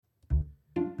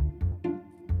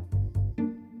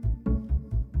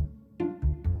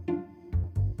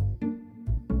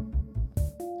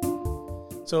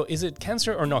So is it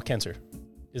cancer or not cancer?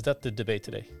 Is that the debate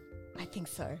today? I think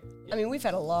so. Yeah. I mean, we've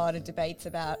had a lot of debates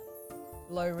about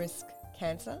low-risk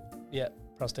cancer. Yeah,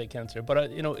 prostate cancer. But,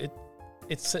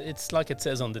 it's like it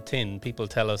says on the tin. People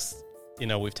tell us,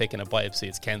 we've taken a biopsy,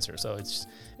 it's cancer. So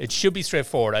it should be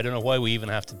straightforward. I don't know why we even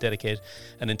have to dedicate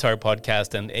an entire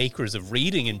podcast and acres of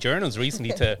reading in journals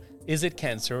recently to, is it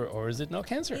cancer or is it not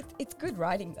cancer? It's good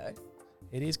writing, though.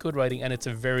 It is good writing, and it's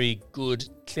a very good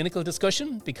clinical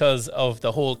discussion because of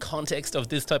the whole context of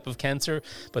this type of cancer.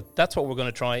 But that's what we're going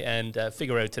to try and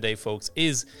figure out today, folks.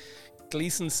 Is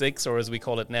Gleason 6, or as we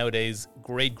call it nowadays,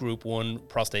 grade group 1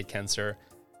 prostate cancer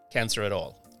at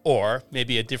all? Or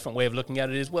maybe a different way of looking at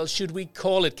it is, well, should we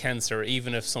call it cancer,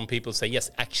 even if some people say,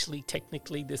 yes, actually,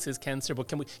 technically, this is cancer, but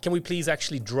can we please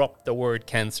actually drop the word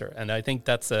cancer? And I think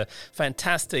that's a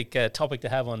fantastic topic to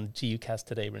have on GUcast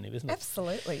today, Renee, isn't it?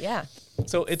 Absolutely, yeah.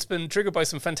 So it's been triggered by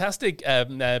some fantastic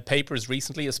papers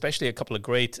recently, especially a couple of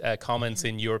great comments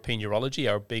in European Urology,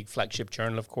 our big flagship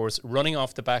journal, of course, running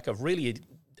off the back of really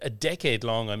a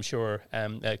decade-long, I'm sure,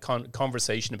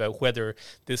 conversation about whether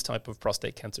this type of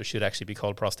prostate cancer should actually be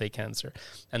called prostate cancer.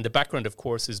 And the background, of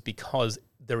course, is because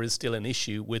there is still an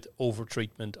issue with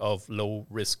overtreatment of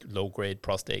low-risk, low-grade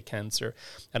prostate cancer.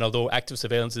 And although active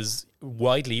surveillance is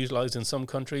widely utilized in some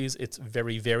countries, it's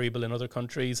very variable in other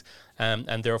countries.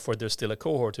 And therefore, there's still a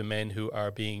cohort of men who are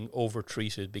being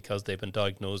overtreated because they've been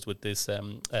diagnosed with this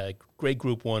grade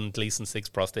group 1 Gleason 6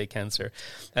 prostate cancer.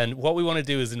 And what we want to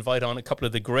do is invite on a couple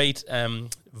of the great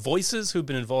voices who've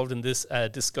been involved in this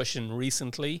discussion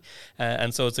recently.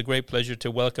 And so it's a great pleasure to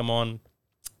welcome on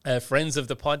friends of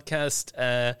the podcast,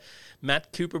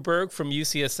 Matt Kuperberg from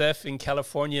UCSF in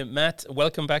California. Matt,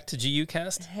 welcome back to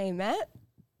GUcast. Hey, Matt.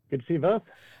 Good to see you both.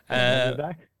 Good to be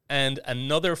back. And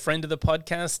another friend of the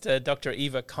podcast, Dr.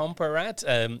 Eva Comparat,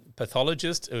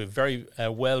 pathologist, a very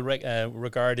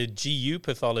well-regarded GU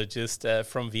pathologist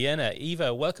from Vienna.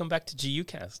 Eva, welcome back to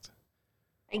GUcast.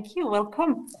 Thank you.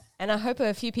 Welcome. And I hope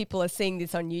a few people are seeing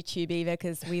this on YouTube, Eva,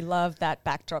 because we love that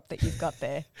backdrop that you've got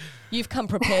there. You've come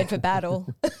prepared for battle.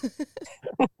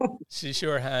 She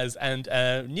sure has. And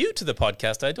new to the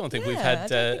podcast, I don't think we've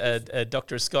had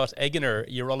Dr. Scott Eggener,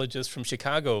 urologist from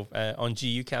Chicago, on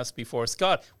GUcast before.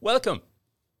 Scott, welcome.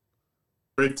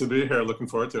 Great to be here. Looking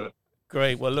forward to it.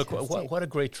 Great. Well, look, what a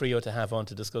great trio to have on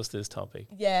to discuss this topic.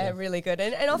 Yeah, really good.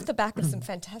 And off the back of some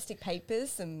fantastic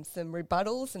papers, some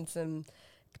rebuttals and some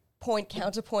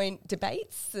counterpoint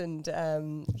debates, and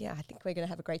I think we're going to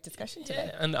have a great discussion today.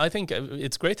 Yeah, and I think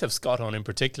it's great to have Scott on in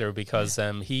particular because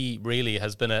he really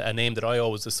has been a name that I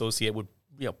always associate with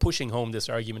pushing home this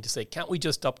argument to say, can't we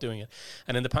just stop doing it?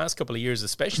 And in the past couple of years,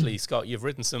 especially, Scott, you've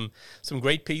written some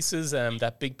great pieces,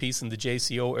 that big piece in the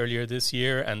JCO earlier this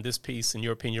year, and this piece in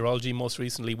European Urology most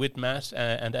recently with Matt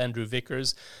and Andrew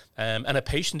Vickers. And a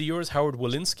patient of yours, Howard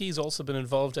Walensky, has also been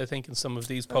involved, I think, in some of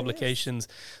these publications.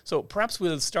 Yes. So perhaps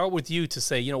we'll start with you to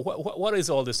say, what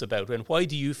is all this about, and why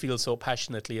do you feel so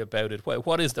passionately about it?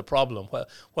 What is the problem?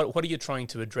 What are you trying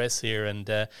to address here?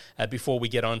 And before we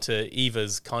get on to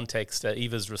Eva's context,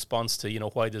 Eva's response to,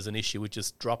 why there's an issue with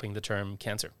just dropping the term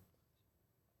cancer.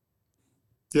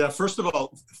 Yeah, first of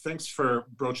all, thanks for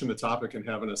broaching the topic and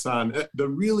having us on. The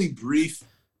really brief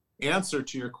answer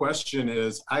to your question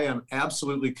is I am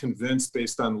absolutely convinced,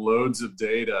 based on loads of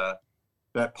data,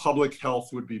 that public health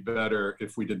would be better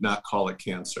if we did not call it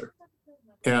cancer.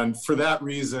 And for that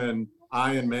reason,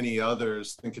 I and many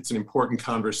others think it's an important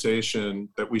conversation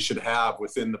that we should have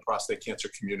within the prostate cancer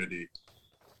community.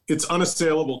 It's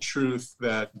unassailable truth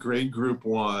that grade group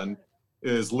 1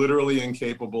 is literally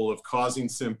incapable of causing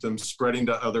symptoms, spreading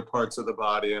to other parts of the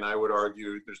body. And I would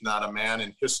argue there's not a man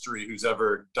in history who's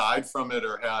ever died from it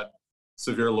or had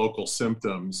severe local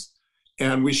symptoms.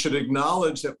 And we should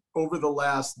acknowledge that over the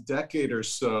last decade or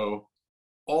so,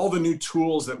 all the new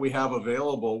tools that we have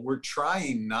available, we're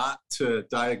trying not to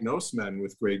diagnose men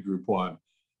with grade group 1.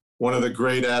 One of the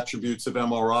great attributes of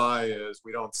MRI is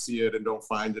we don't see it and don't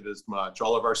find it as much.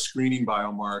 All of our screening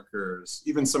biomarkers,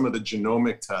 even some of the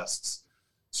genomic tests.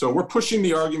 So we're pushing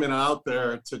the argument out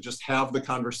there to just have the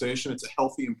conversation. It's a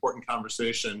healthy, important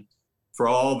conversation for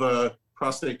all the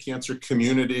prostate cancer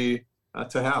community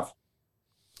to have.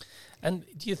 And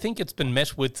do you think it's been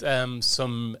met with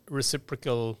some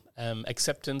reciprocal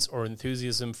acceptance or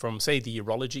enthusiasm from, say, the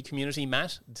urology community,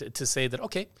 Matt, to say that,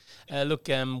 okay, look,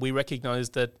 we recognize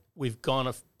that we've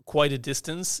gone quite a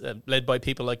distance, led by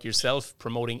people like yourself,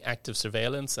 promoting active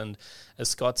surveillance. And as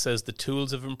Scott says, the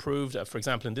tools have improved. For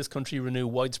example, in this country, Renew,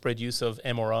 widespread use of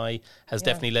MRI has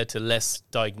definitely led to less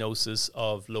diagnosis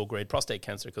of low-grade prostate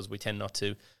cancer because we tend not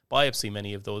to biopsy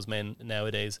many of those men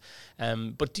nowadays.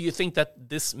 But do you think that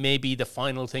this may be the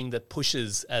final thing that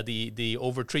pushes the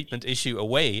over-treatment issue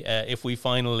away if we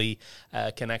finally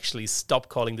can actually stop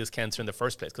calling this cancer in the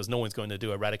first place? Because no one's going to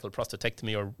do a radical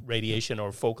prostatectomy or radiation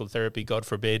or focal therapy, God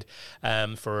forbid,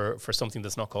 for something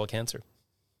that's not called cancer.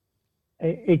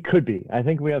 It could be. I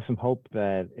think we have some hope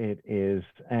that it is.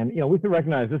 And, we can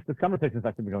recognize this conversation has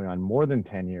actually been going on more than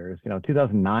 10 years.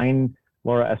 2009,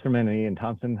 Laura Esserman and Ian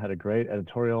Thompson had a great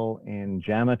editorial in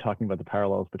JAMA talking about the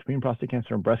parallels between prostate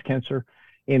cancer and breast cancer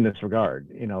in this regard,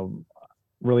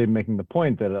 really making the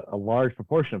point that a large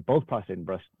proportion of both prostate and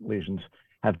breast lesions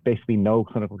have basically no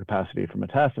clinical capacity for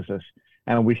metastasis,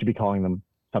 and we should be calling them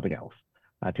something else.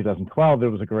 2012, there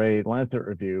was a great Lancet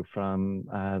review from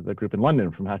the group in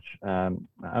London, from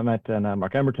Ahmet and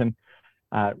Mark Emberton,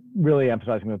 really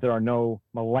emphasizing that there are no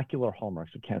molecular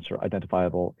hallmarks of cancer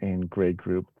identifiable in grade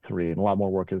group 3. And a lot more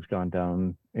work has gone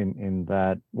down in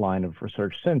that line of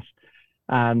research since.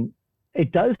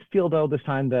 It does feel, though, this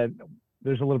time that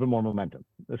there's a little bit more momentum.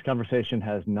 This conversation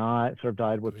has not sort of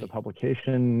died with the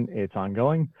publication. It's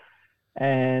ongoing.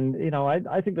 And,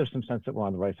 I think there's some sense that we're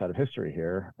on the right side of history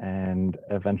here, and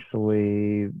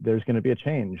eventually there's going to be a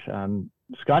change.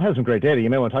 Scott has some great data. You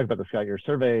may want to talk about this, Scott, your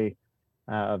survey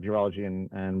of urology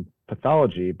and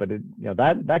pathology, but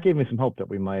that gave me some hope that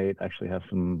we might actually have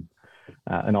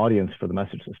an audience for the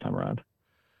message this time around.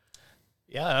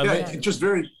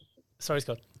 Sorry,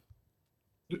 Scott.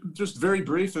 Just very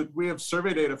brief, we have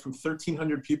survey data from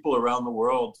 1,300 people around the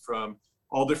world from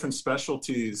all different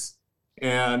specialties.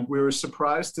 And we were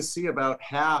surprised to see about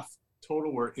half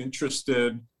total were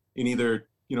interested in either,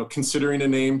 considering a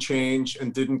name change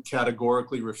and didn't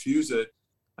categorically refuse it.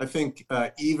 I think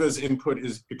Eva's input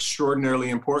is extraordinarily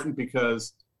important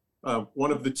because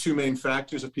one of the two main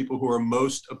factors of people who are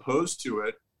most opposed to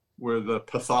it were the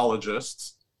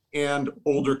pathologists and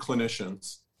older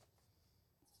clinicians.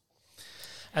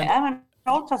 I'm an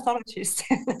old pathologist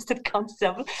that comes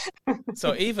down.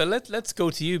 So Eva, let's go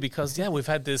to you because we've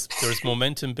had there's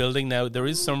momentum building now. There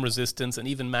is some resistance, and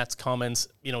even Matt's comments,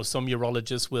 some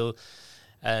urologists will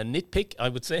nitpick, I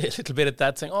would say, a little bit at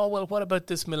that, saying, oh, well, what about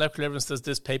this molecular evidence? Does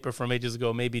this paper from ages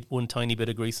ago, maybe one tiny bit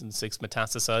of Gleason 6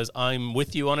 metastasized? I'm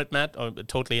with you on it, Matt. I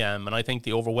totally am. And I think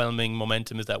the overwhelming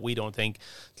momentum is that we don't think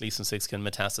Gleason 6 can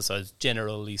metastasize,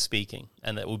 generally speaking.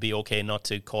 And that would be okay not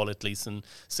to call it Gleason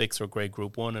 6 or grade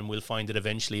group 1, and we'll find it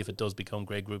eventually if it does become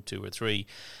grade group 2 or 3.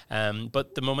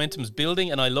 But the momentum's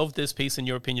building, and I love this piece in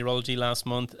European Urology last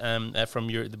month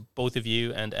from both of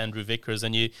you and Andrew Vickers,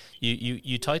 and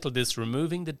you titled this,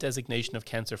 Removing the Designation of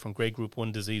Cancer from Grade Group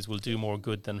 1 Disease Will Do More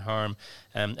Good Than Harm.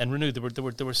 And Renu,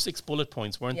 there were 6 bullet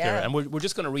points, weren't there? And we're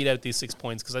just going to read out these 6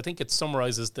 points because I think it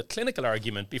summarizes the clinical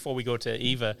argument before we go to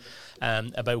Eva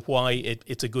about why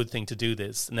it's a good thing to do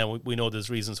this. Now, we know there's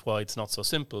reasons why it's not so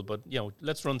simple, but,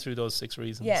 let's run through those 6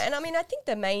 reasons. Yeah, and I think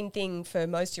the main thing for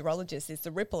most urologists is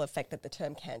the ripple effect that the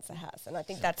term cancer has. And I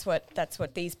think that's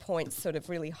what these points sort of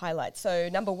really highlight. So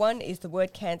number 1 is the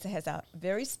word cancer has a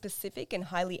very specific and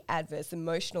highly adverse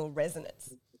emotional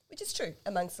resonance, which is true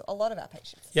amongst a lot of our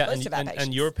patients. Yeah, most of our patients.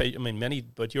 And your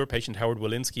but your patient Howard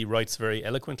Walensky writes very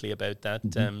eloquently about that.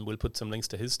 Mm-hmm. We'll put some links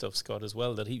to his stuff, Scott, as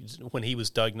well. That when he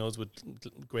was diagnosed with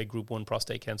grade group 1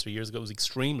 prostate cancer years ago, it was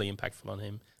extremely impactful on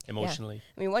him emotionally.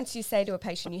 Yeah. I mean, once you say to a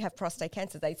patient you have prostate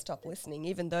cancer, they stop listening,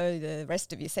 even though the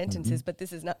rest of your sentence is, but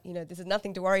this is not, this is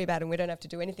nothing to worry about, and we don't have to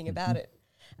do anything about it.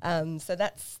 So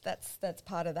that's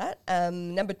part of that.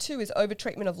 Number 2 is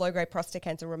overtreatment of low-grade prostate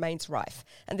cancer remains rife.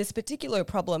 And this particular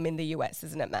problem in the US,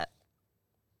 isn't it, Matt?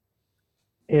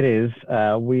 It is.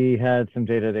 We had some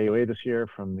data at AUA this year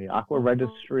from the Aqua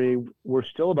registry. We're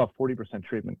still about 40%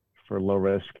 treatment for low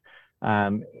risk.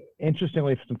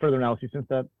 Interestingly, some further analysis since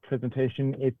that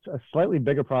presentation, it's a slightly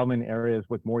bigger problem in areas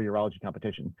with more urology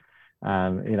competition.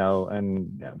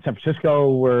 And San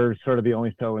Francisco, we're sort of the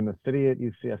only show in the city at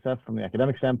UCSF from the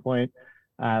academic standpoint.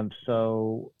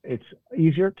 So it's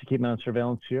easier to keep them on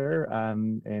surveillance here.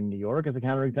 In New York, as a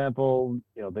counterexample,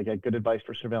 they get good advice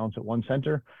for surveillance at one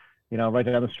center. Right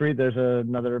down the street, there's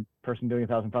another person doing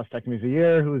 1,000 prostatectomies a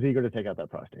year who's eager to take out that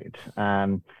prostate,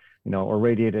 or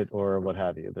radiate it or what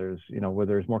have you. There's, where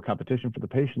there's more competition for the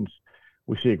patients,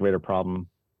 we see a greater problem.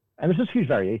 And there's just huge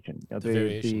variation.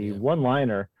 The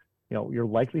one-liner, your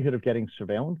likelihood of getting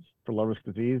surveillance for low-risk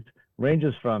disease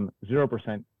ranges from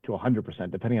 0% to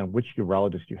 100%, depending on which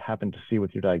urologist you happen to see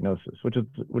with your diagnosis, which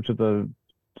is a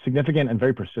significant and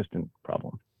very persistent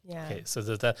problem. Yeah. Okay, so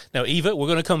there's that. Now, Eva, we're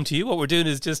going to come to you. What we're doing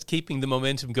is just keeping the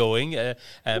momentum going.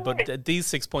 But these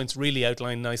 6 points really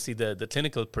outline nicely the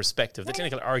clinical perspective, the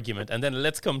clinical argument. And then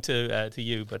let's come to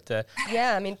you. But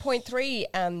yeah, I mean, point 3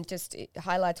 just it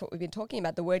highlights what we've been talking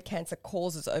about. The word cancer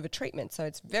causes overtreatment. So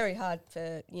it's very hard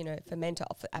for men to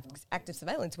offer active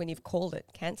surveillance when you've called it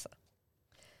cancer.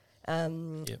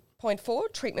 Point 4,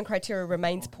 treatment criteria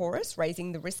remains porous,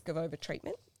 raising the risk of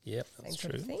overtreatment. Yep, that's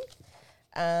Same true. sort of thing.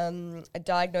 A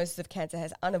diagnosis of cancer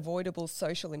has unavoidable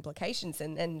social implications,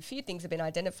 and a few things have been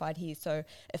identified here. So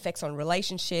effects on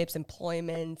relationships,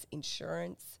 employment,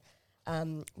 insurance.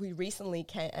 We recently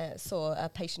saw a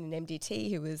patient in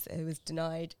MDT who was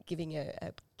denied giving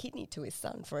a kidney to his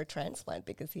son for a transplant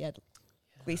because he had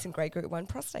Gleason grade group 1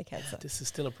 prostate cancer. This is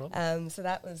still a problem. So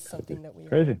that was something that we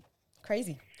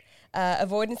Crazy.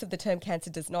 Avoidance of the term cancer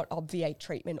does not obviate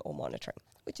treatment or monitoring,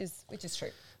 which is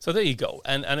true. So there you go.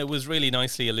 And it was really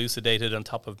nicely elucidated on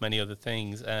top of many other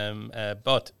things.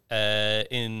 But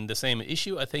in the same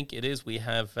issue, I think it is, we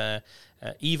have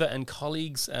Eva and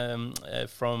colleagues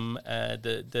from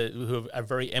who have a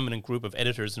very eminent group of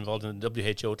editors involved in the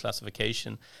WHO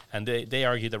classification, and they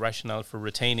argue the rationale for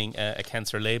retaining a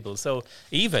cancer label. So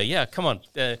Eva, come on,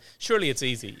 surely it's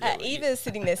easy. Eva's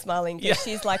sitting there smiling because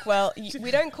she's like, well,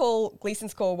 we don't call Gleason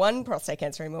score 1 prostate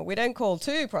cancer anymore. We don't call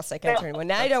 2 prostate cancer anymore.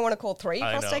 Now you don't want to call 3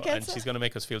 prostate cancer? And she's going to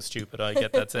make us feel stupid. I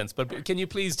get that sense. But can you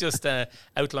please just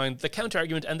outline the counter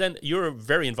argument? And then you're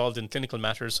very involved in clinical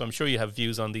matters, so I'm sure you have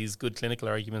views on these good clinical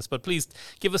arguments. But please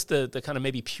give us the kind of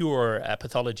maybe pure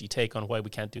pathology take on why we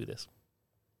can't do this.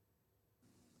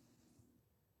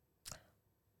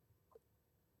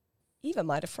 Eva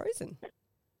might have frozen.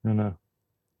 No.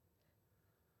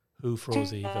 Who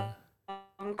froze Eva?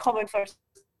 Comment first.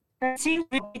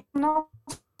 Not.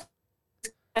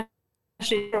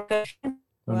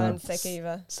 One sec,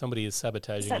 Eva. Somebody is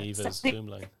sabotaging Eva's Zoom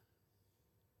line.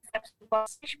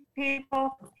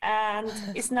 People, and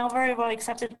it's now very well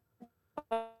accepted. I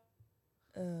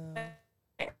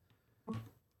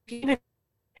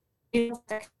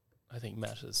think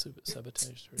Matt has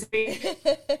sabotaged her.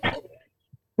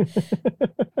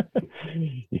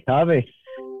 You have me.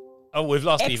 Oh, we've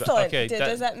lost Excellent. Eva. Okay,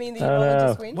 Does that mean that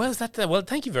urologist wins? well, is that well,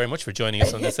 thank you very much for joining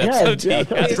us on this episode. Yeah,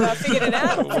 We've figured it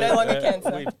out. It's no longer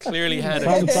cancer. We've clearly had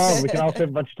Problem solved. We can all save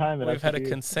a bunch of time. we've had a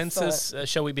consensus.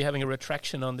 Shall we be having a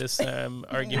retraction on this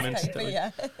argument?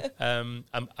 Yeah.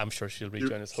 I'm sure she'll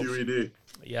rejoin us. QED.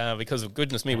 Yeah, because of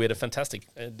goodness me, we had a fantastic,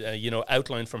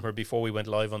 outline from her before we went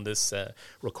live on this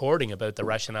recording about the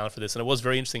rationale for this, and it was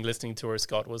very interesting listening to her,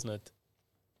 Scott, wasn't it?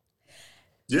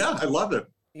 Yeah, I loved it.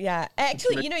 Yeah.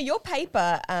 Actually, your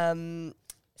paper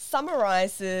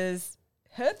summarizes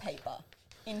her paper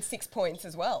in 6 points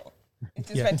as well. It's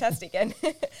just fantastic. And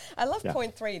I love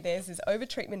point 3. There's this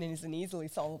overtreatment is an easily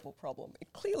solvable problem.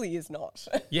 It clearly is not.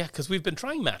 Yeah, because we've been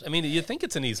trying, Matt. I mean, you think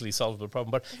it's an easily solvable problem,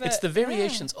 but it's the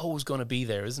variations always going to be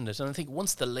there, isn't it? And I think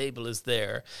once the label is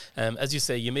there, as you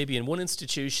say, you may be in one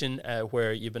institution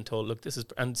where you've been told, look, this is...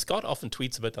 And Scott often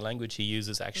tweets about the language he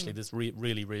uses, actually, this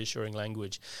really reassuring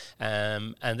language.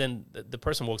 And then the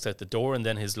person walks out the door and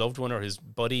then his loved one or his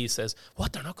buddy says,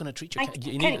 what, they're not going to treat your...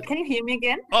 Can you hear me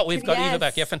again? Oh, we've got Eva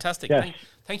back. Yeah, fantastic. Yes.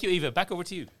 Thank you, Eva. Back over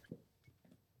to you.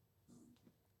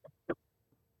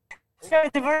 So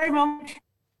at the very moment,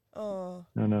 Oh.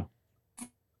 No.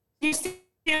 you see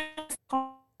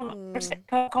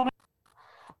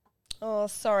Oh,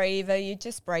 sorry, Eva. You're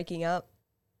just breaking up.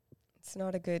 It's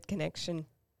not a good connection.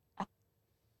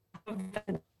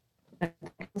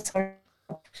 Sorry.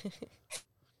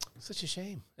 Such a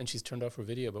shame. And she's turned off her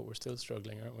video, but we're still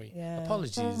struggling, aren't we? Yeah.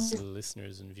 Apologies,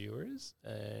 listeners and viewers.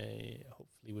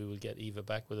 Hopefully we will get Eva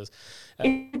back with us.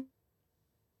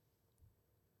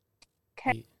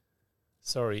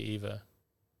 Sorry, Eva.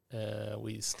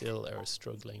 We still are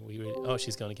struggling.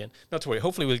 She's gone again. Not to worry.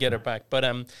 Hopefully we'll get her back. But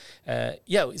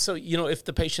so if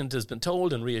the patient has been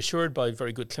told and reassured by a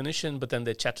very good clinician, but then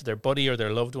they chat to their buddy or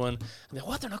their loved one, and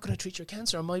they're not going to treat your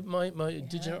cancer.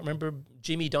 Did you not remember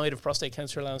Jimmy died of prostate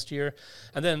cancer last year?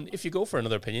 And then if you go for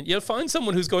another opinion, you'll find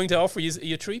someone who's going to offer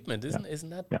you treatment. Isn't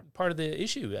that part of the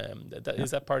issue?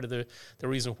 Is that part of the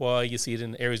reason why you see it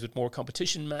in areas with more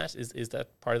competition, Matt? Is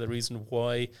that part of the reason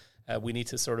why we need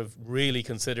to sort of really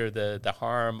consider the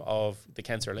harm of the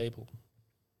cancer label?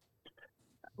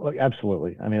 Well,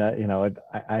 absolutely. I mean,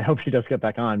 I hope she does get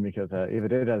back on because Eva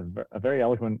did have a very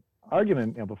eloquent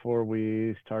argument, before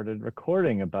we started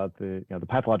recording about the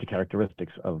pathologic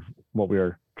characteristics of what we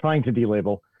are trying to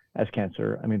delabel as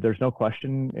cancer. I mean, there's no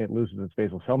question it loses its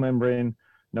basal cell membrane.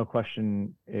 No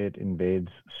question it invades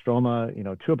stroma.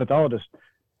 To a pathologist,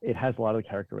 it has a lot of the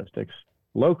characteristics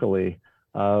locally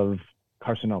of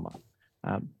carcinoma.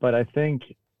 But I think,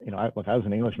 I was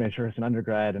an English major as an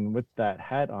undergrad, and with that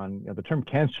hat on, the term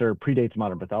cancer predates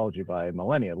modern pathology by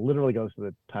millennia. It literally goes to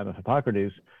the time of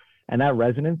Hippocrates, and that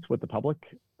resonance with the public,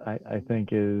 I think,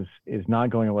 is not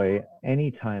going away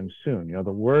anytime soon.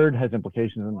 The word has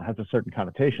implications and has a certain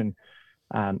connotation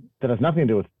that has nothing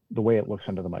to do with the way it looks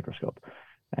under the microscope.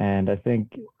 And I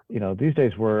think, these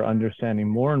days we're understanding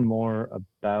more and more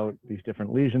about these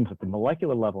different lesions at the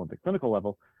molecular level and the clinical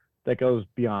level that goes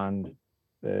beyond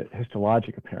the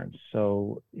histologic appearance.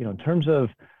 So, in terms of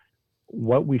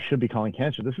what we should be calling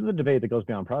cancer, this is a debate that goes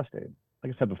beyond prostate.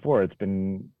 Like I said before, it's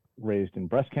been raised in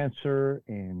breast cancer,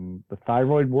 in the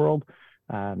thyroid world.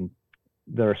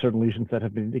 There are certain lesions that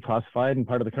have been declassified, and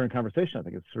part of the current conversation, I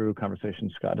think, is through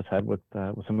conversations Scott has had with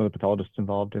some of the pathologists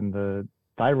involved in the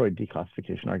thyroid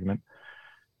declassification argument.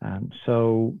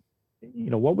 So,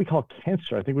 what we call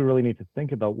cancer, I think we really need to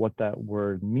think about what that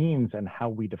word means and how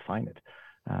we define it.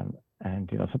 And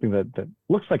something that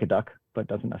looks like a duck but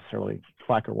doesn't necessarily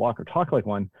quack or walk or talk like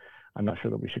one, I'm not sure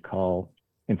that we should call,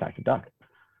 in fact, a duck.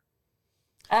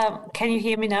 Can you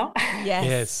hear me now?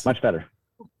 Yes. Much better.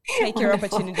 Take your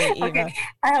opportunity, Eva. Okay.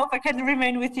 I hope I can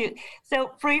remain with you.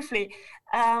 So briefly,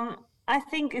 I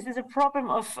think this is a problem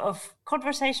of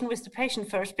conversation with the patient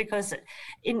first, because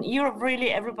in Europe,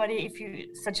 really everybody, if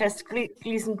you suggest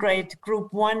Gleason grade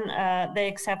group 1, they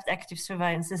accept active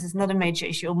surveillance. This is not a major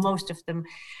issue, most of them.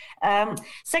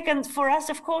 Second, for us,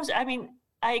 of course,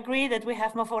 I agree that we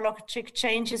have morphologic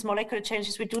changes, molecular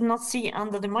changes we do not see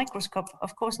under the microscope,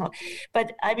 of course not.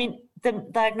 But the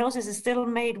diagnosis is still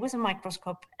made with a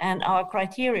microscope, and our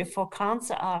criteria for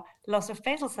cancer are loss of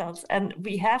basal cells. And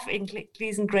we have in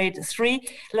Gleason grade 3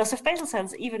 loss of basal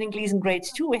cells. Even in Gleason grade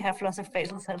 2, we have loss of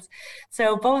basal cells.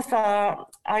 So both are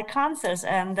cancers.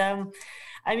 And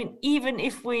even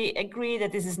if we agree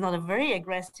that this is not a very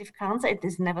aggressive cancer, it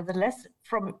is nevertheless,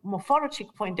 from a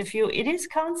morphologic point of view, it is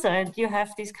cancer. And you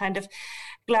have these kind of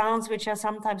glands which are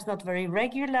sometimes not very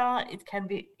regular. It can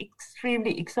be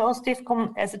extremely exhaustive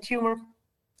as a tumor.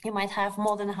 You might have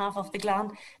more than half of the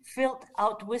gland filled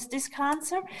out with this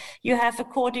cancer. You have,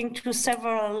 according to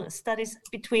several studies,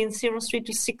 between 0.3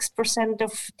 to 6%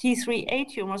 of T3A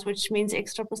tumors, which means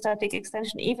extraprostatic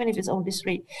extension, even if it's only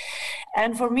 3.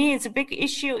 And for me, it's a big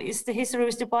issue is the history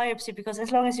with the biopsy, because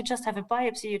as long as you just have a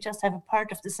biopsy, you just have a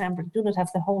part of the sample, you do not have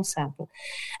the whole sample.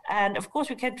 And of course,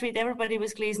 we can treat everybody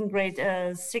with Gleason grade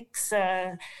 6,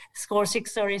 score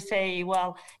 6, say,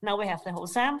 well, now we have the whole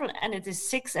sample and it is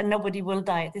 6 and nobody will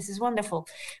die. This is wonderful.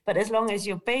 But as long as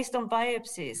you're based on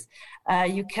biopsies,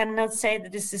 you cannot say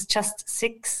that this is just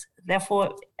 6.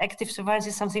 Therefore, active surveillance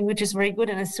is something which is very good.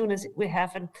 And as soon as we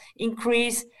have an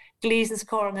increased Gleason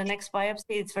score on the next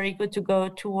biopsy, it's very good to go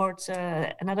towards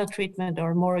another treatment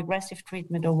or more aggressive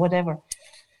treatment or whatever.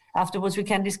 Afterwards, we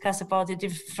can discuss about the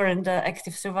different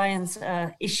active surveillance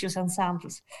issues and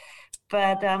samples.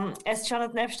 But as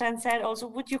Jonathan Epstein said, also,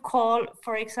 would you call,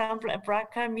 for example, a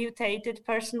BRCA mutated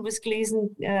person with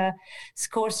Gleason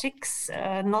score 6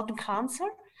 not cancer?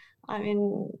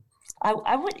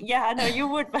 I would, yeah, I know you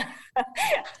would, but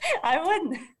I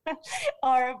wouldn't.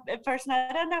 Or a person,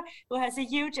 I don't know, who has a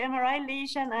huge MRI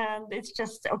lesion and it's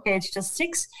just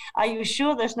 6. Are you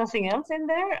sure there's nothing else in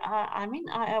there?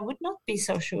 I would not be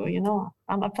so sure,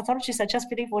 I'm a pathologist. I just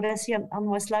believe what I see on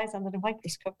my slides under the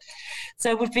microscope.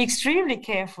 So I would be extremely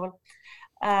careful.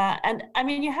 And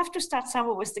you have to start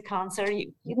somewhere with the cancer.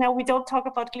 We don't talk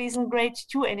about Gleason grade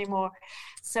 2 anymore.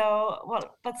 So,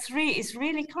 but 3 is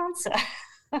really cancer.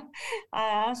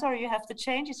 I'm sorry, you have the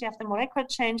changes, you have the molecular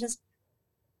changes,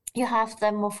 you have the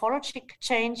morphologic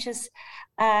changes,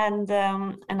 and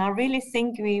I really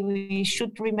think we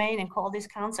should remain and call this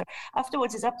cancer.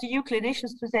 Afterwards, it's up to you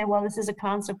clinicians to say, well, this is a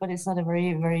cancer, but it's not a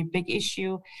very, very big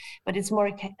issue, but it's more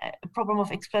a problem of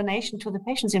explanation to the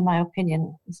patients, in my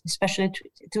opinion, especially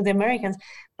to the Americans.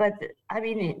 But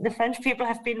the French people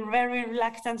have been very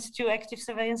reluctant to active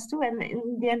surveillance too, and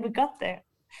in the end we got there.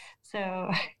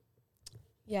 So...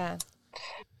 Yeah.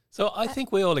 So I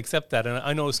think we all accept that, and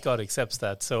I know Scott accepts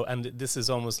that. So, and this is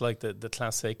almost like the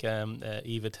classic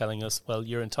Eva telling us, well,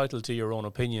 you're entitled to your own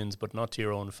opinions, but not to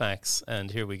your own facts.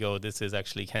 And here we go. This is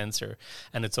actually cancer,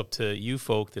 and it's up to you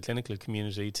folk, the clinical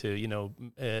community, to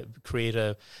create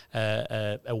a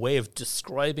way of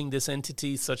describing this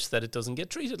entity such that it doesn't get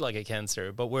treated like a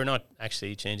cancer. But we're not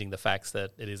actually changing the facts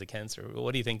that it is a cancer.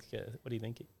 What do you think?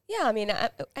 Yeah,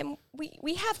 and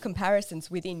we have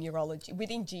comparisons within urology,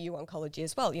 within GU oncology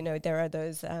as well. There are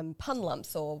those pun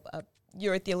lumps or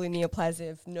urothelial neoplasia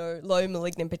of low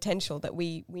malignant potential that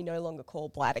we no longer call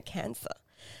bladder cancer.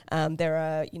 There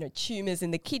are, tumours in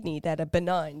the kidney that are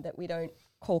benign that we don't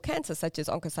core cancer, such as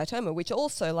oncocytoma, which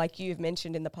also, like you've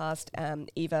mentioned in the past,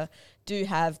 Eva, do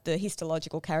have the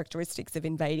histological characteristics of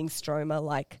invading stroma,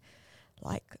 like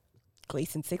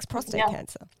Gleason 6 prostate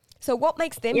cancer. So what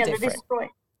makes them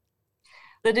different?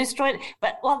 The destroyed,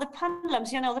 but the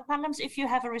pendulums, the pendulums, if you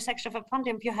have a resection of a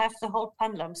pendulum, you have the whole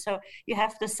pendulum. So you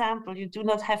have the sample, you do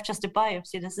not have just a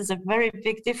biopsy. This is a very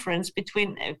big difference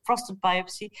between a prostate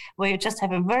biopsy, where you just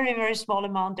have a very, very small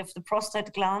amount of the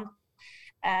prostate gland,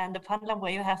 and the pendulum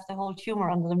where you have the whole tumor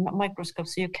under the microscope.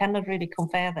 So you cannot really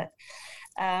compare that.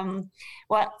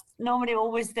 Normally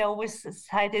they always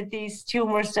cited these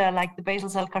tumors like the basal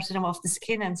cell carcinoma of the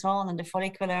skin and so on, and the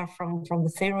follicular from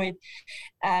the thyroid,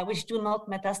 which do not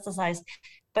metastasize.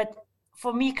 But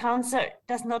for me, cancer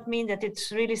does not mean that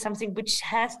it's really something which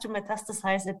has to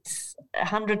metastasize at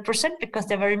 100%, because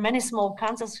there are very many small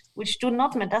cancers which do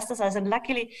not metastasize. And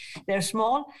luckily, they're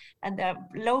small and they're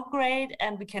low grade,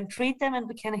 and we can treat them and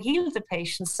we can heal the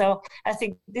patients. So I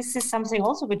think this is something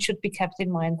also which should be kept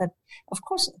in mind, that, of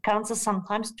course, cancers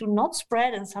sometimes do not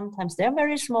spread, and sometimes they're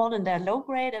very small and they're low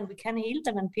grade, and we can heal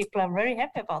them, and people are very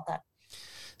happy about that.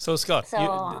 So Scott,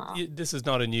 this is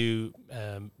not a new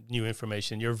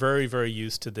information. You're very, very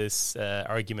used to this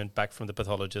argument back from the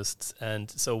pathologists. And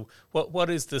so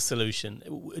what is the solution?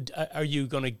 Are you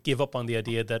going to give up on the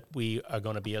idea that we are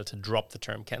going to be able to drop the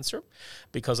term cancer?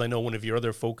 Because I know one of your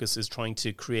other focus is trying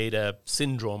to create a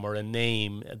syndrome or a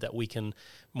name that we can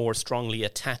more strongly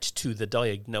attach to the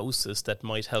diagnosis that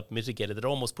might help mitigate it. That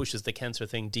almost pushes the cancer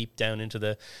thing deep down into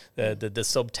the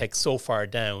subtext so far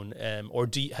down. Or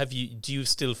do you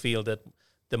still feel that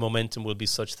the momentum will be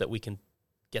such that we can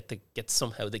get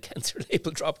somehow the cancer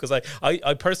label drop? Because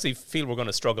I personally feel we're going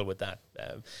to struggle with that,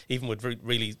 even with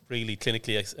really, really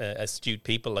clinically astute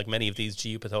people, like many of these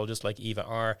GU pathologists like Eva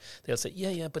are. They'll say,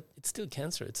 yeah, but it's still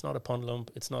cancer. It's not a pendulum.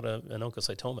 It's not an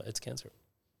oncocytoma. It's cancer.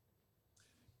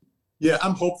 Yeah,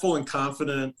 I'm hopeful and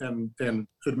confident and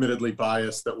admittedly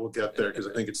biased that we'll get there, because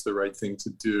I think it's the right thing to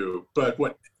do. But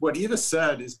what Eva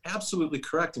said is absolutely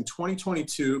correct. In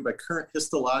 2022, by current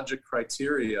histologic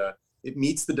criteria, it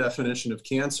meets the definition of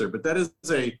cancer. But that is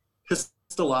a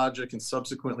histologic and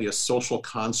subsequently a social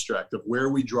construct of where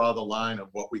we draw the line of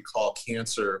what we call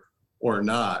cancer or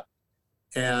not.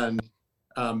 And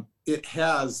it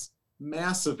has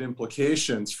massive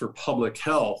implications for public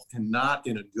health, and not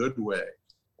in a good way.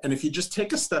 And if you just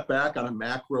take a step back on a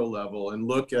macro level and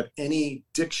look at any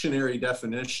dictionary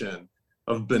definition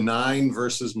of benign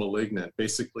versus malignant,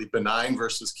 basically benign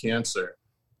versus cancer,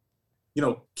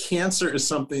 cancer is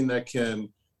something that can,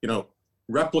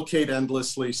 replicate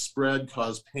endlessly, spread,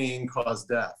 cause pain, cause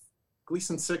death.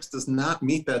 Gleason 6 does not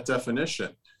meet that definition.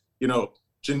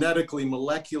 Genetically,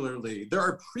 molecularly, there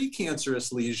are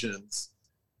precancerous lesions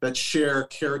that share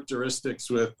characteristics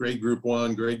with grade group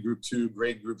 1, grade group 2,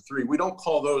 grade group 3. We don't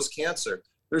call those cancer.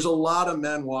 There's a lot of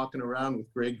men walking around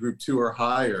with grade group 2 or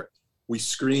higher. We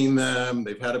screen them.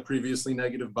 They've had a previously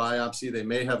negative biopsy. They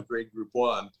may have grade group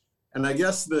 1. And I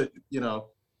guess that,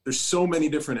 there's so many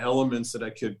different elements that I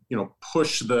could,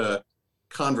 push the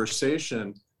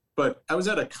conversation. But I was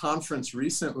at a conference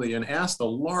recently and asked a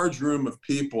large room of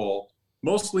people,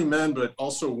 mostly men, but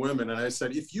also women. And I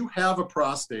said, if you have a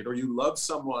prostate or you love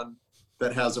someone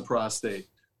that has a prostate,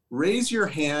 raise your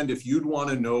hand if you'd want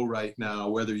to know right now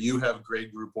whether you have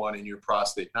grade group 1 in your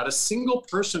prostate. Not a single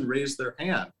person raised their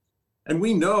hand. And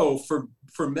we know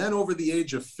for men over the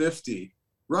age of 50,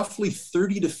 roughly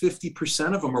 30 to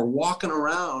 50% of them are walking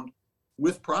around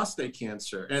with prostate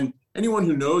cancer. And anyone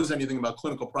who knows anything about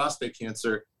clinical prostate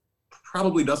cancer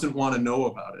probably doesn't want to know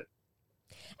about it.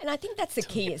 And I think that's the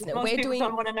key, isn't it? Most people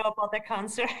don't want to know about their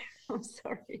cancer. I'm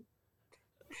sorry.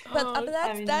 But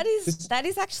that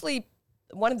is actually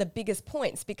one of the biggest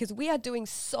points, because we are doing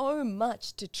so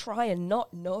much to try and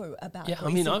not know about. Yeah,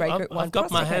 I've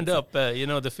got my hand up. The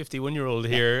 51-year-old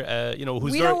here, who's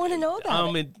we don't want to know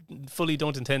about it. Fully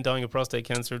don't intend dying of prostate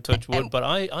cancer, touch wood. But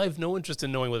I've no interest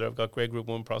in knowing whether I've got grade group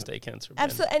 1 prostate cancer.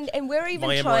 Absolutely, and we're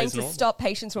even trying to stop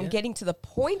patients from getting to the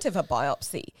point of a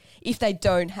biopsy if they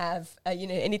don't have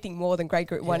anything more than grade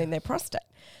group 1 in their prostate.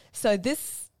 So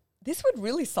this would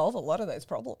really solve a lot of those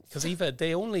problems. Because Eva,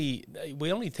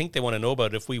 we only think they want to know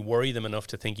about it if we worry them enough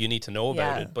to think you need to know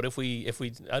about it. But if we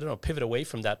pivot away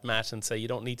from that mat and say you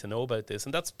don't need to know about this,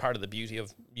 and that's part of the beauty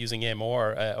of using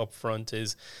MR up front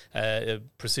is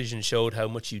Precision showed how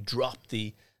much you drop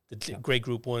the grade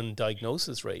group 1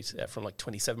 diagnosis rate from like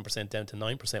 27% down to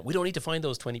 9%. We don't need to find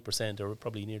those 20% or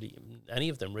probably nearly any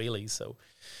of them really. So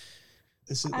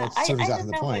that's sort of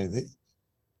exactly the point.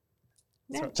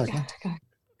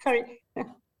 Sorry.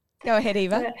 Go ahead,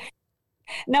 Eva.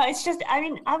 No, it's just,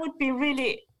 I would be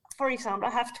really for example,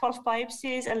 I have 12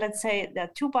 biopsies, and let's say there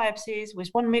are 2 biopsies with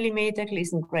 1 millimeter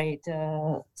Gleason grade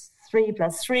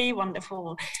 3+3,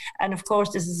 wonderful. And of course,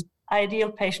 this is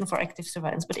ideal patient for active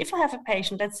surveillance. But if I have a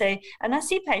patient, let's say, and I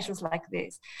see patients like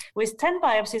this, with 10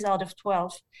 biopsies out of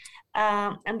 12,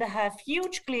 and they have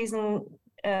huge Gleason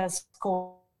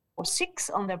score 6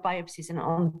 on their biopsies and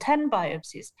on 10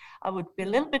 biopsies, I would be a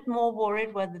little bit more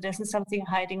worried whether there's something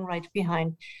hiding right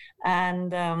behind.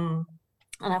 And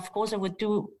of course, I would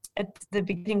do at the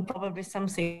beginning probably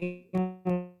something,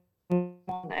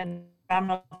 and I'm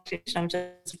not, I'm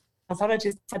just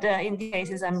pathologist, but in these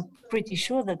cases, I'm pretty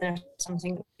sure that there's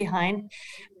something behind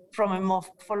from a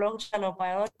morphological or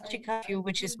biological view,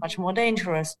 which is much more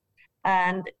dangerous.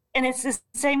 And it's the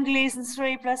same Gleason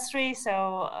 3+3,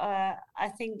 so I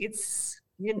think it's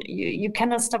you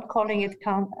cannot stop calling it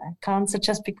cancer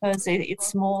just because it's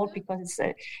small, because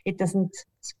it doesn't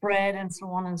spread and so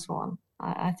on and so on.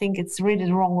 I think it's really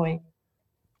the wrong way.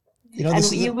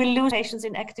 And you will lose patients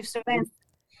in active surveillance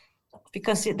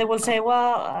because they will say,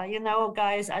 well,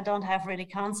 guys, I don't have really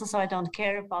cancer, so I don't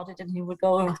care about it. And he will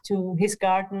go to his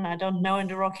garden, I don't know, in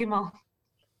the Rocky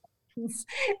Mountains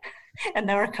and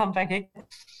never come back again.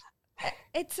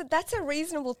 That's a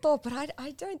reasonable thought, but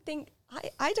I don't think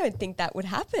that would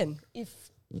happen if.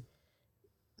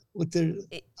 It's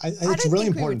a really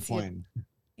important point.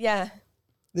 Yeah.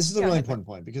 This is a really important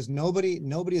point because nobody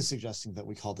is suggesting that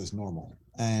we call this normal.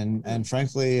 And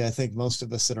frankly, I think most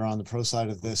of us that are on the pro side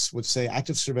of this would say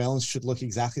active surveillance should look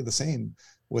exactly the same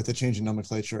with a change in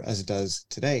nomenclature as it does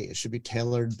today. It should be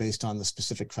tailored based on the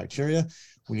specific criteria.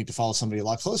 We need to follow somebody a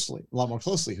lot more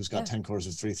closely who's got 10 cores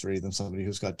of 3.3 than somebody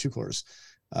who's got 2 cores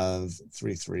of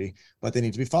 3.3, but they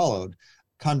need to be followed.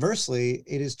 Conversely,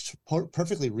 it is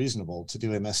perfectly reasonable to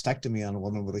do a mastectomy on a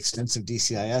woman with extensive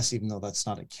DCIS, even though that's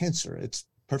not a cancer. It's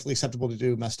perfectly acceptable to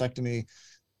do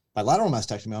bilateral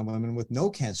mastectomy on women with no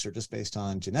cancer just based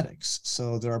on genetics.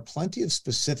 So there are plenty of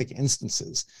specific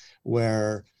instances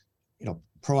where,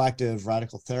 proactive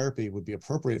radical therapy would be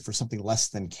appropriate for something less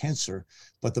than cancer,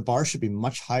 but the bar should be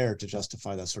much higher to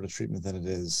justify that sort of treatment than it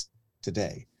is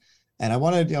today. And I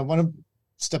want to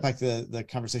step back the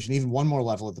conversation even one more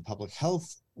level at the public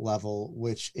health level,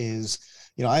 which is,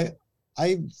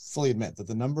 I fully admit that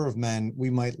the number of men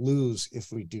we might lose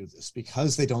if we do this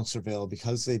because they don't surveil,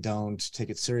 because they don't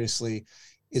take it seriously,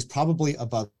 is probably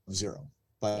above 0.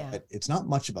 But it's not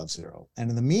much above 0.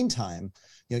 And in the meantime,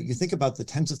 you think about the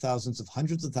tens of thousands of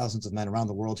hundreds of thousands of men around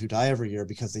the world who die every year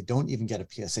because they don't even get a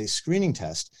PSA screening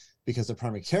test because their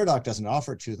primary care doc doesn't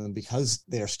offer it to them because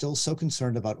they are still so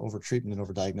concerned about overtreatment and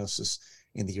overdiagnosis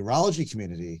in the urology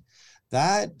community.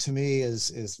 That to me is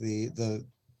the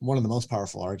one of the most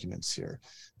powerful arguments here.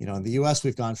 In the US,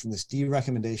 we've gone from this D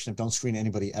recommendation of don't screen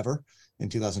anybody ever in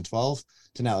 2012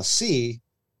 to now a C,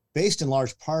 based in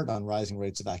large part on rising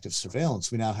rates of active surveillance.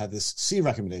 We now have this C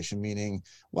recommendation, meaning,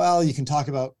 well, you can talk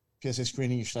about PSA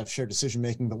screening, you should have shared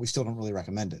decision-making, but we still don't really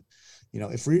recommend it.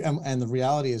 And the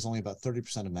reality is only about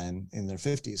 30% of men in their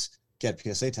 50s get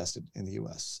PSA tested in the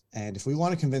US. And if we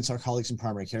want to convince our colleagues in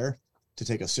primary care to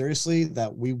take us seriously,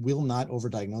 that we will not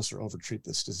overdiagnose or overtreat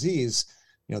this disease,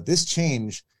 this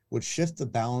change would shift the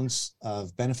balance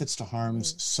of benefits to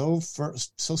harms so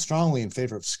strongly in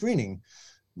favor of screening.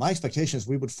 My expectation is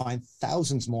we would find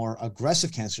thousands more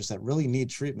aggressive cancers that really need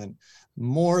treatment,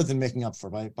 more than making up for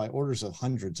by orders of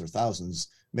hundreds or thousands,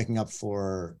 making up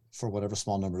for whatever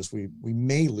small numbers we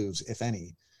may lose, if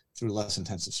any, through less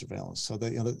intensive surveillance. So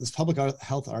this public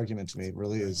health argument to me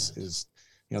really is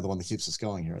the one that keeps us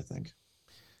going here, I think.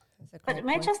 But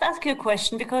may I just ask you a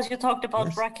question, because you talked about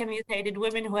BRCA mutated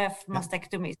women who have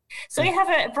mastectomies. So you have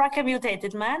a BRCA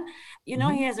mutated man, he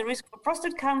has a risk for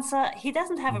prostate cancer. He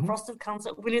doesn't have a prostate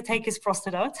cancer. Will you take his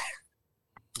prostate out?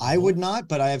 I would not,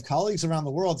 but I have colleagues around the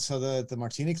world. So the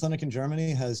Martini Clinic in Germany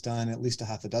has done at least a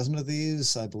half a dozen of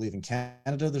these. I believe in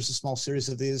Canada, there's a small series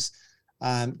of these.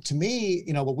 To me,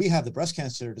 what we have, the breast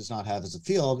cancer does not have as a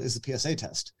field, is the PSA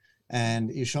test.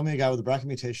 And you show me a guy with a BRCA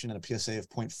mutation and a PSA of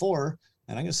 0.4,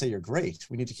 and I'm going to say, you're great.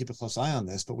 We need to keep a close eye on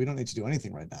this, but we don't need to do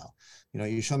anything right now.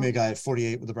 You show me a guy at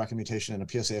 48 with a BRCA mutation and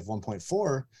a PSA of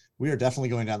 1.4, we are definitely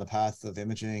going down the path of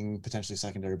imaging, potentially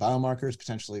secondary biomarkers,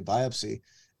 potentially biopsy.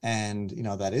 And,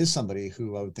 that is somebody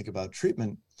who I would think about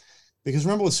treatment. Because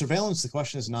remember, with surveillance, the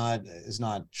question is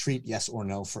not treat yes or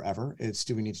no forever. It's,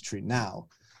 do we need to treat now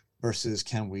versus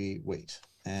can we wait?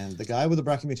 And the guy with a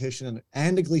BRCA mutation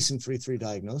and a Gleason 3.3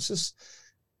 diagnosis,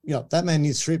 that man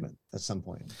needs treatment at some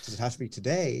point. Does it have to be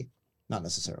today? Not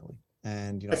necessarily.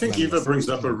 And I think Eva brings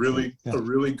up a really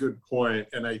good point,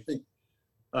 and I think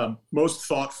most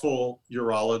thoughtful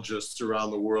urologists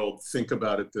around the world think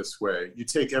about it this way. You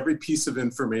take every piece of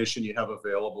information you have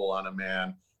available on a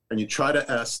man, and you try to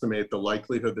estimate the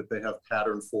likelihood that they have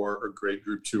pattern 4 or grade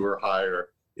group 2 or higher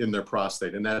in their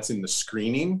prostate. And that's in the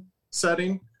screening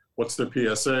setting. What's their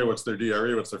PSA? What's their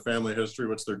DRE? What's their family history?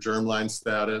 What's their germline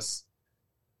status?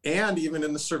 And even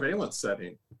in the surveillance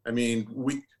setting. I mean,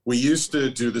 we used to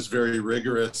do this very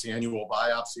rigorous annual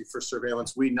biopsy for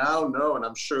surveillance. We now know, and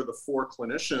I'm sure the 4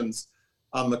 clinicians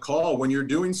on the call, when you're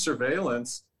doing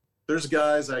surveillance, there's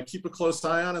guys I keep a close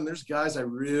eye on, and there's guys I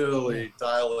really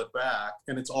dial it back.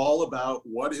 And it's all about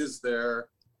what is their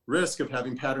risk of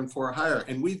having pattern 4 or higher.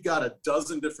 And we've got a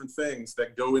dozen different things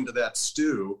that go into that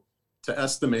stew to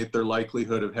estimate their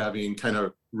likelihood of having kind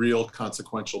of real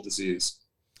consequential disease.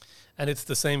 And it's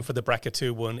the same for the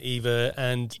BRCA2 one, Eva,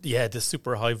 and the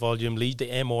super high volume, the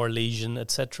MR lesion,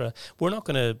 etc. We're not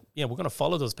going to, we're going to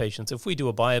follow those patients. If we do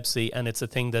a biopsy and it's a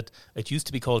thing that it used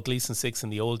to be called Gleason 6 in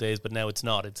the old days, but now it's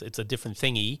not. It's a different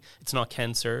thingy. It's not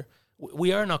cancer.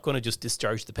 We are not going to just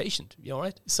discharge the patient,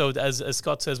 right? So as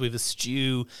Scott says, we have a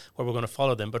stew where we're going to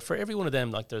follow them. But for every one of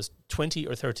them, like there's 20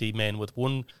 or 30 men with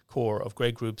one core of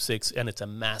grade group 6, and it's a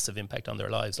massive impact on their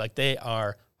lives. Like they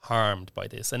are harmed by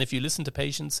this. And if you listen to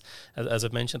patients, as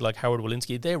I've mentioned, like Howard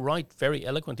Walensky, they write very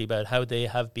eloquently about how they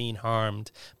have been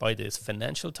harmed by this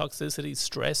financial toxicity,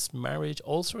 stress, marriage,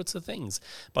 all sorts of things,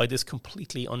 by this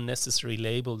completely unnecessary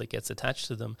label that gets attached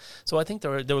to them. So I think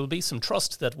there will be some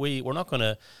trust that we're not going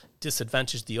to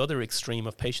disadvantage the other extreme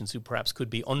of patients who perhaps could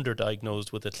be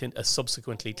underdiagnosed with a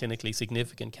subsequently clinically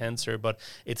significant cancer, but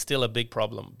it's still a big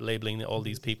problem, labeling all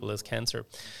these people as cancer.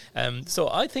 So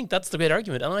I think that's the great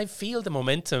argument. And I feel the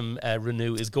momentum,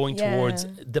 Renu, is going towards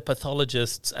the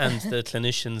pathologists and the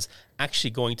clinicians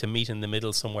actually going to meet in the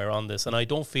middle somewhere on this. And I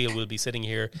don't feel we'll be sitting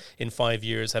here in 5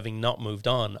 years having not moved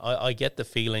on. I get the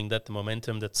feeling that the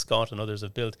momentum that Scott and others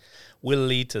have built will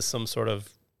lead to some sort of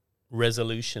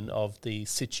resolution of the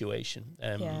situation.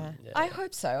 I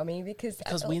hope so. I mean,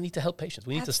 because we need to help patients.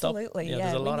 We need to stop.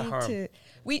 There's a lot of harm.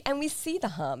 We see the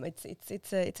harm.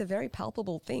 It's a very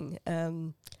palpable thing.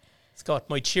 Scott,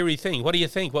 my cheery thing. What do you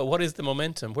think? What is the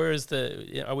momentum? Where is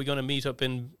are we going to meet up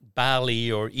in Bali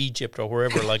or Egypt or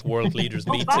wherever like world leaders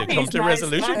meet to come to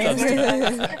resolution?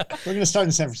 We're going to start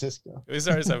in San Francisco. We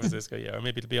start in San Francisco, or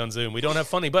maybe it'll be on Zoom. We don't have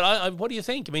funny, but what do you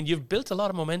think? I mean, you've built a lot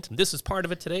of momentum. This is part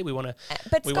of it today. We want to.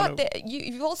 But Scott,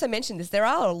 you've also mentioned this. There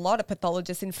are a lot of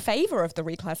pathologists in favour of the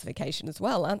reclassification as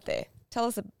well, aren't there? Tell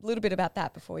us a little bit about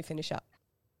that before we finish up.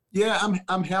 Yeah,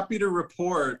 I'm happy to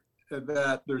report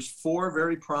that there's 4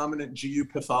 very prominent GU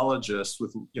pathologists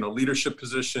with leadership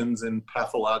positions in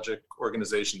pathologic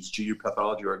organizations, GU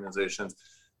pathology organizations,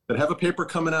 that have a paper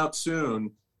coming out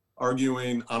soon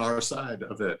arguing on our side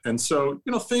of it. And so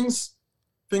things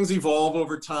evolve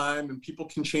over time, and people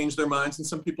can change their minds, and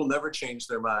some people never change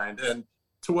their mind. And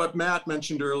to what Matt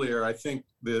mentioned earlier, I think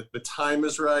the time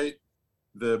is right,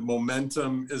 the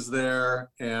momentum is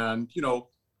there, and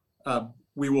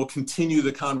we will continue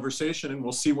the conversation, and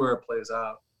we'll see where it plays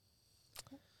out.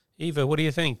 Eva, what do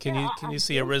you think? Can you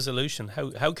see a resolution?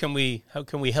 How can we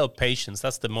help patients?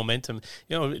 That's the momentum.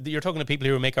 You're talking to people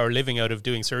who make our living out of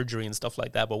doing surgery and stuff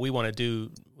like that, but we want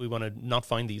to not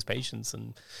find these patients.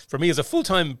 And for me, as a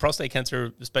full-time prostate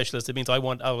cancer specialist, it means I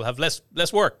will have less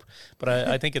work. But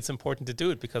I think it's important to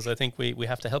do it because I think we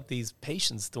have to help these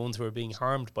patients, the ones who are being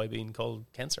harmed by being called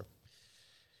cancer.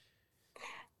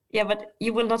 Yeah, but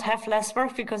you will not have less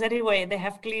work because anyway, they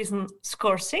have Gleason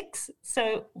score 6.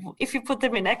 So if you put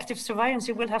them in active surveillance,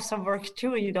 you will have some work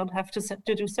too. You don't have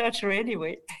to do surgery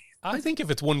anyway. I think if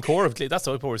it's one core of that's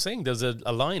what we're saying. There's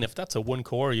a line. If that's a one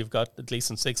core, you've got at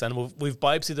least 6, and we've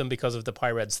biopsied them because of the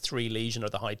PIRADS 3 lesion or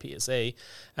the high PSA.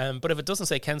 But if it doesn't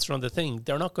say cancer on the thing,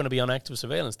 they're not going to be on active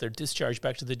surveillance. They're discharged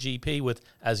back to the GP with,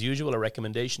 as usual, a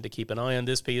recommendation to keep an eye on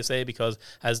this PSA because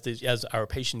as our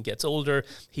patient gets older,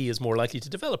 he is more likely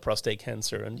to develop prostate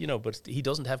cancer, and but he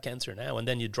doesn't have cancer now. And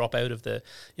then you drop out of the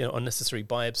unnecessary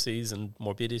biopsies and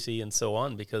morbidity and so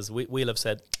on because we'll have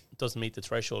said doesn't meet the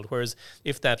threshold. Whereas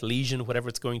if that lesion, whatever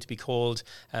it's going to be called,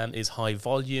 is high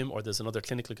volume, or there's another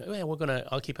clinical,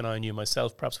 I'll keep an eye on you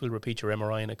myself. Perhaps we'll repeat your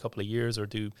MRI in a couple of years or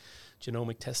do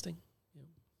genomic testing.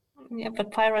 Yeah,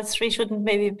 but PIRADS 3 shouldn't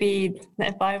maybe be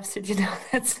a biopsy.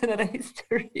 That's another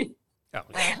history. Oh,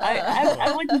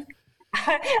 I wouldn't.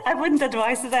 I wouldn't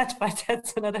advise that, but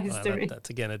that's another history. That's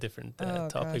again a different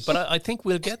topic. Gosh. But I think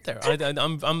we'll get there.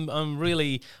 I'm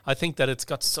really. I think that it's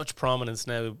got such prominence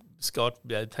now, Scott,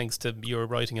 thanks to your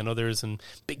writing and others, and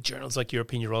big journals like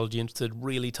European Urology Institute,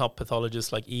 really top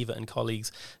pathologists like Eva and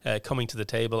colleagues coming to the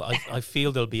table. I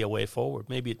feel there'll be a way forward.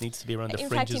 Maybe it needs to be around the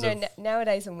fringes. In fact,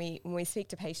 nowadays when we speak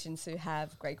to patients who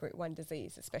have grade group 1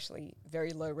 disease, especially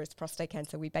very low risk prostate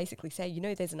cancer, we basically say,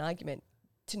 there's an argument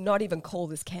to not even call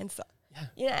this cancer.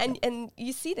 Yeah. And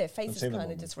you see their faces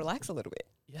kind of just relax a little bit.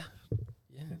 Yeah.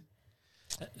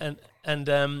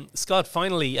 And Scott,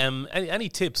 finally, any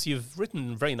tips? You've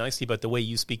written very nicely about the way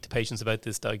you speak to patients about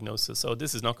this diagnosis. So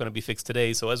this is not going to be fixed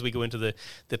today. So as we go into the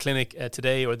clinic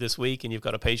today or this week, and you've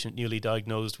got a patient newly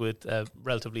diagnosed with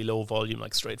relatively low volume,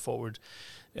 like straightforward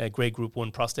grade group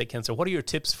 1 prostate cancer, what are your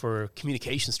tips for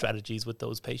communication strategies with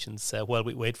those patients while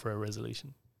we wait for a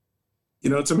resolution?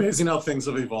 It's amazing how things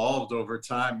have evolved over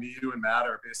time. Me, you, and Matt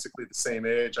are basically the same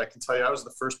age. I can tell you I was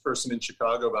the first person in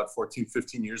Chicago about 14,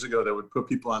 15 years ago that would put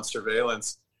people on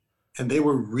surveillance. And they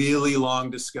were really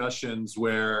long discussions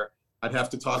where I'd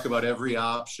have to talk about every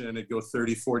option. It'd go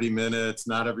 30, 40 minutes.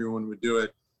 Not everyone would do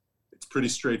it. It's pretty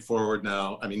straightforward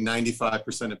now. I mean,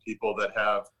 95% of people that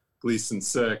have Gleason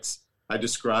 6, I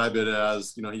describe it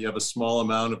as, you have a small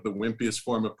amount of the wimpiest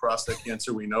form of prostate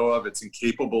cancer we know of. It's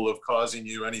incapable of causing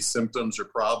you any symptoms or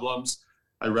problems.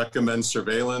 I recommend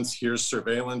surveillance. Here's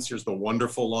surveillance. Here's the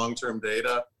wonderful long-term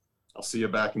data. I'll see you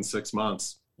back in 6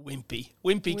 months. Wimpy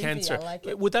cancer. I like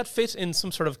it. Would that fit in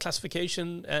some sort of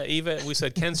classification, Eva? We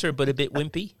said cancer, but a bit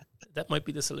wimpy. That might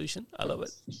be the solution. I love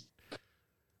it.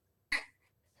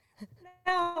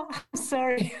 No, I'm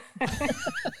sorry.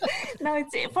 No,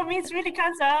 for me, it's really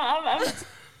cancer. And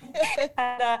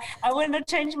I will not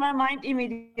change my mind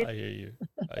immediately. I hear you.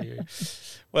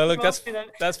 Well, look, that's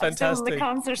fantastic. I'm still on the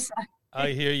cancer side. I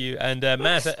hear you. And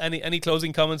Matt, any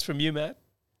closing comments from you, Matt?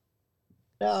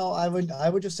 No, I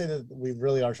would just say that we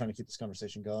really are trying to keep this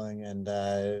conversation going. And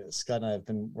Scott and I have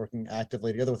been working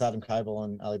actively together with Adam Keibel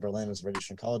and Ali Berlin as a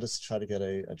radiation oncologist to try to get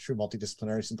a true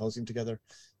multidisciplinary symposium together,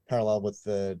 parallel with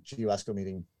the GU ASCO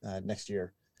meeting next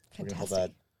year. Fantastic. We're going to hold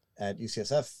that at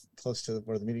UCSF, close to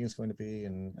where the meeting is going to be.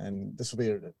 And this will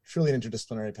be truly an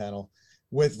interdisciplinary panel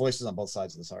with voices on both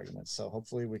sides of this argument. So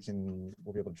hopefully we'll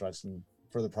be able to drive some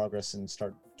further progress and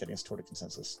start getting us toward a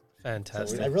consensus.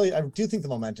 Fantastic. So I do think the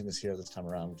momentum is here this time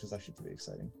around, which is actually pretty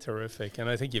exciting. Terrific. And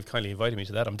I think you've kindly invited me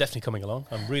to that. I'm definitely coming along.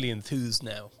 I'm really enthused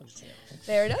now.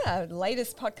 There it is, our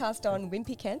latest podcast on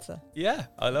wimpy cancer. Yeah,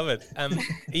 I love it.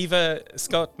 Eva,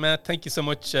 Scott, Matt, thank you so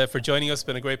much for joining us. It's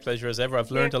been a great pleasure as ever.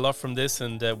 I've learned a lot from this,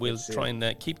 and we'll try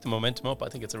and keep the momentum up. I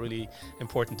think it's a really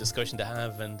important discussion to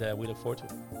have, and we look forward to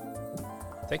it.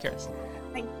 Take care.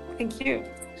 Thank you.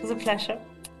 It was a pleasure.